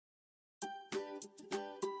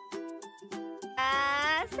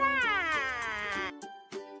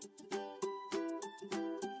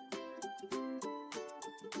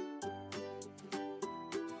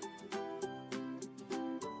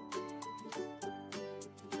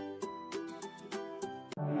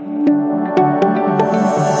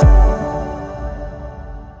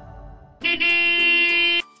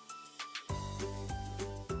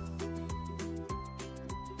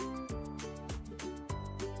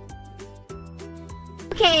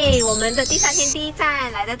OK， 我们的第3天第一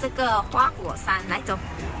站来到这个花果山，来走。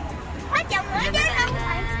快点，我要让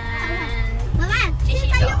妈妈，现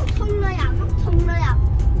在要冲了呀，要冲了呀！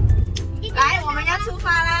来，我们要出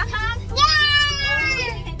发啦！我们今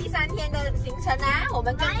天第3天的行程啊，我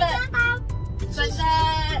们跟着随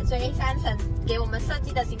三婶给我们设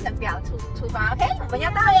计的行程表出发。OK， 我们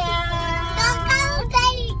要到了。刚刚在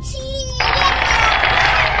起。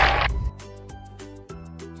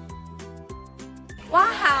哇，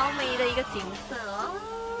好美的一个景色哦！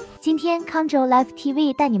今天 Kanjo Live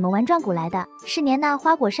TV 带你们玩转古来的士年纳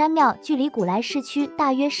花果山庙，距离古来市区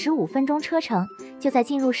大约15分钟车程，就在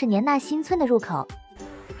进入士年纳新村的入口。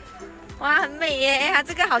哇，很美耶！它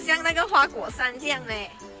这个好像那个花果山这样嘞。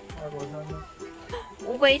花果山吗？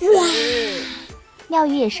乌龟池，庙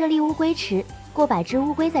宇也设立乌龟池，过百只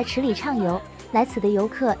乌龟在池里畅游。来此的游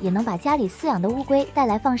客也能把家里饲养的乌龟带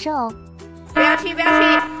来放生哦。不要去，不要去，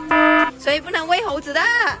所以不能喂猴子的。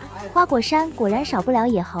花果山果然少不了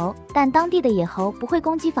野猴，但当地的野猴不会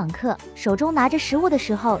攻击访客，手中拿着食物的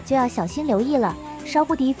时候就要小心留意了，稍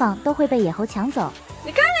不提防都会被野猴抢走。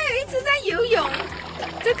你看，有一只在游泳，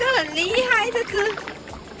这个很厉害，这只，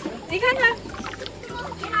你看它，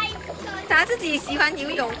它自己喜欢游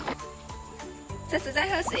泳，这只在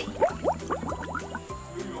喝水。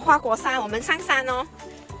花果山，我们上山哦。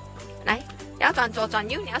来，要转左转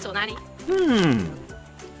右，你要走哪里？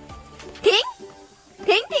停！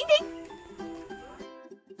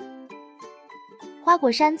花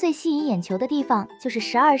果山最吸引眼球的地方就是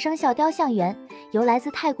12生肖雕像园，由来自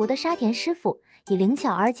泰国的沙田师傅以灵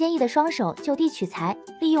巧而坚毅的双手就地取材，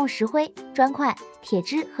利用石灰、砖块、铁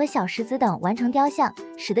枝和小石子等完成雕像，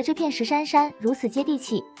使得这片石山山如此接地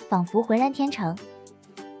气，仿佛浑然天成。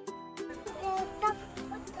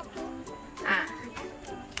啊！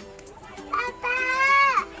爸爸，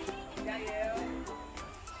加油！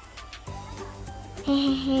嘿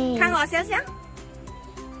嘿嘿，看我笑笑。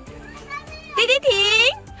弟弟停，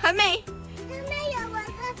很美。上面有我的，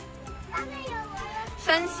上面有我的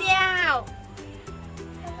生肖。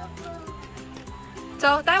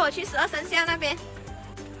走，带我去12生肖那边。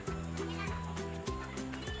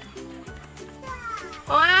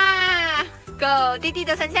哇，狗弟弟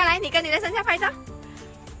的生肖来，你跟你的生肖拍照。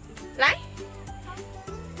来，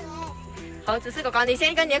猴子是狗狗，你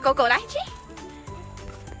先跟你的狗狗来去。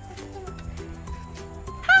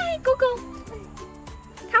嗨，狗狗，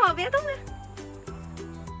看我不要动了。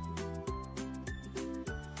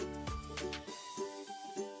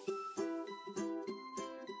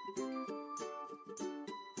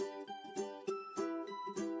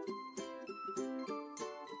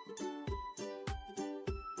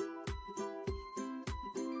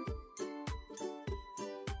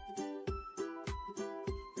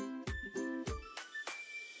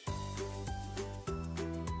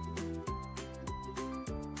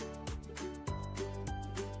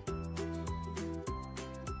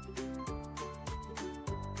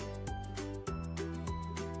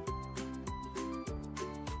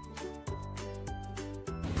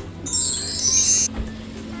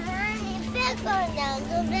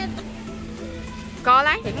过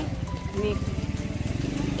来，你。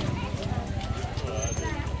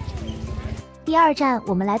第2站，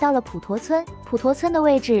我们来到了普陀村。普陀村的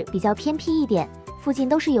位置比较偏僻一点，附近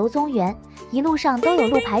都是游踪园，一路上都有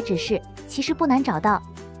路牌指示，其实不难找到。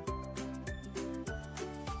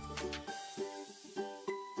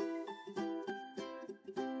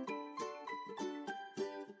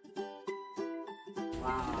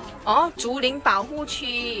哦，竹林保护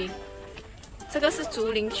区，这个是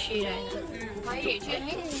竹林区来的，可以去。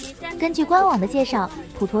根据官网的介绍，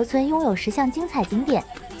普陀村拥有10项精彩景点，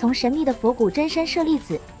从神秘的佛骨真身舍利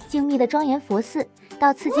子、静谧的庄严佛寺，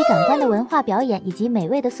到刺激感官的文化表演以及美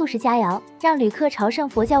味的素食佳肴，让旅客朝圣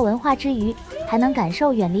佛教文化之余，还能感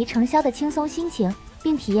受远离尘嚣的轻松心情，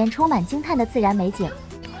并体验充满惊叹的自然美景。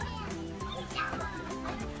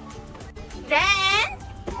嗨，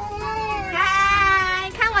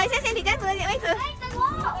看我一下身体这样子的位置。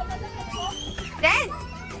人，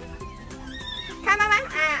看妈妈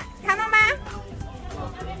啊，看妈妈。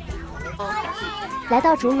来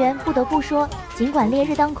到竹园，不得不说，尽管烈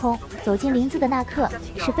日当空，走进林子的那刻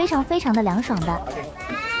是非常的凉爽的。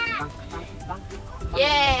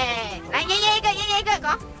耶！来，耶一个，走。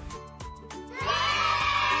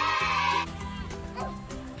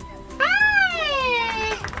嗨！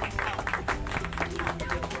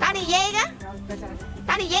打你耶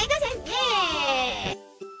一个先，耶！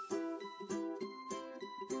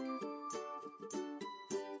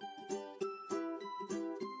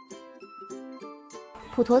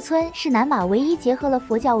普陀村是南马唯一结合了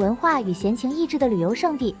佛教文化与闲情逸致的旅游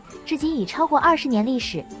胜地，至今已超过20年历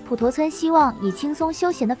史。普陀村希望以轻松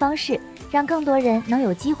休闲的方式，让更多人能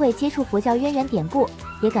有机会接触佛教渊源典故，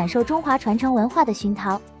也感受中华传承文化的熏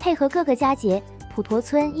陶。配合各个佳节，普陀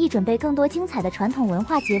村亦准备更多精彩的传统文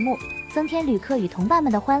化节目，增添旅客与同伴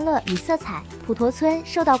们的欢乐与色彩。普陀村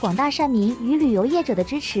受到广大善民与旅游业者的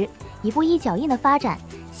支持，一步一脚印的发展，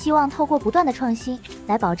希望透过不断的创新，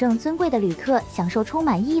来保证尊贵的旅客享受充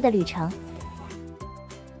满意义的旅程。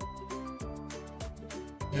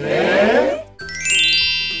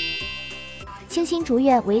清心竹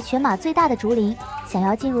苑为全马最大的竹林，想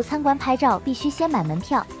要进入参观拍照，必须先买门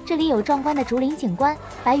票。这里有壮观的竹林景观、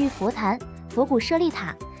白玉佛坛、佛骨舍利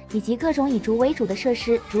塔，以及各种以竹为主的设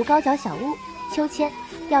施，如高脚小屋、秋千、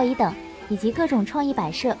吊椅等，以及各种创意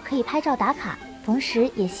摆设，可以拍照打卡，同时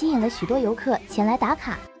也吸引了许多游客前来打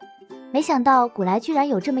卡。没想到古来居然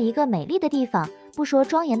有这么一个美丽的地方，不说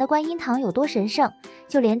庄严的观音堂有多神圣，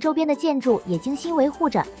就连周边的建筑也精心维护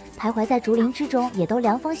着，徘徊在竹林之中也都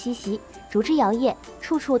凉风习习，竹枝摇曳，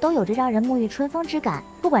处处都有着让人沐浴春风之感。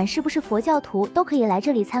不管是不是佛教徒，都可以来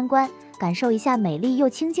这里参观，感受一下美丽又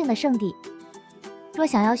清静的圣地。若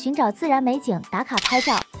想要寻找自然美景打卡拍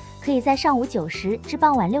照，可以在上午9时至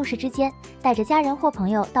傍晚6时之间，带着家人或朋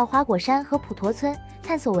友到花果山和普陀村，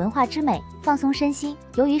探索文化之美，放松身心。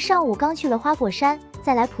由于上午刚去了花果山，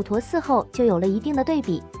再来普陀寺后就有了一定的对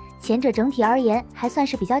比，前者整体而言还算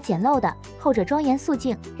是比较简陋的，后者庄严肃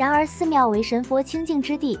静。然而寺庙为神佛清净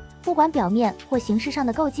之地，不管表面或形式上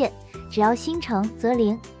的构建，只要心诚则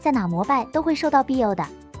灵，在哪膜拜都会受到庇佑的。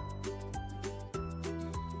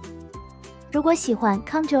如果喜欢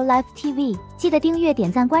Kanjo Live TV，记得订阅、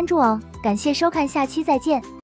点赞、关注哦！感谢收看，下期再见。